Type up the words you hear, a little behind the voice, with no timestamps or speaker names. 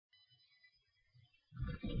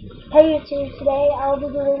Hey YouTube, today I'll be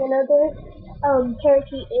doing another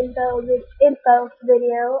parakeet info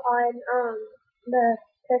video on the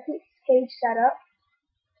parakeet cage setup.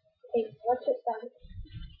 Hey, what's it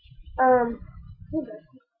done?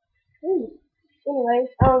 Ooh, anyways,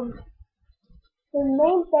 the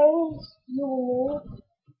main things you will need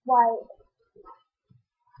like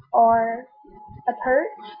are a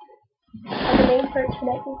perch, and the main perch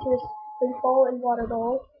connected to a food bowl and water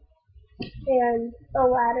bowl, and a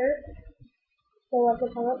ladder. They love to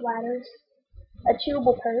call it ladders. A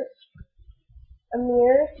chewable perch, a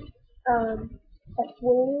mirror, a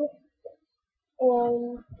swing,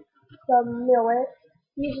 and some millet.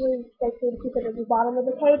 Usually they can keep it at the bottom of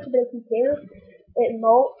the cage, but if you do, it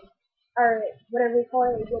molts, or whatever you call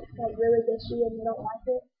it, it gets like really gushy and they don't like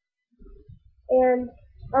it. And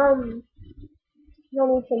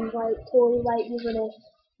you'll need some like toy like these little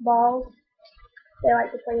balls. They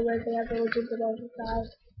like to play with, they have little jingle balls inside.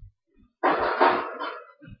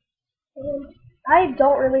 And I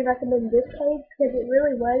don't really recommend this cage because it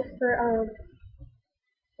really was for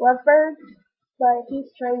lovebirds, but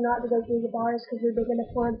he's trying not to go through the bars because they're big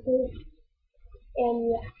enough for him to.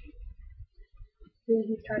 And yeah,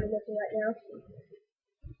 he's trying to go through right now.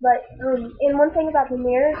 But and one thing about the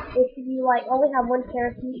mirror, if you like only have one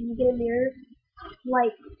parakeet and you get a mirror,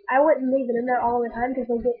 like I wouldn't leave it in there all the time because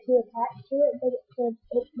they'll get too attached to it. They get to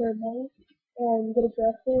hit their mate and get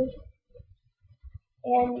aggressive.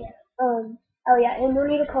 And oh yeah, and you'll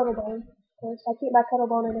need a cuddle bone. Of course, I keep my cuddle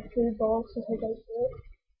bone in a food bowl so he goes through it.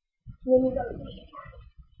 And then you go.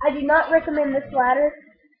 I do not recommend this ladder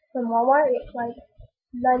from Walmart. It's like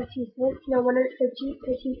 92 cents. No wonder it's so cheap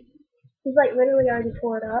because he's like literally already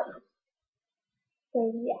tore it up.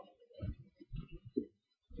 So yeah.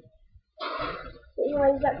 But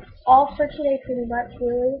anyways, that's all for today pretty much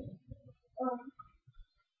really.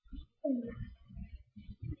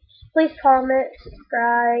 Please comment,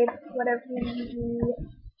 subscribe, whatever you do.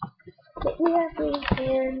 Make me happy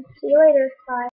and see you later. Bye.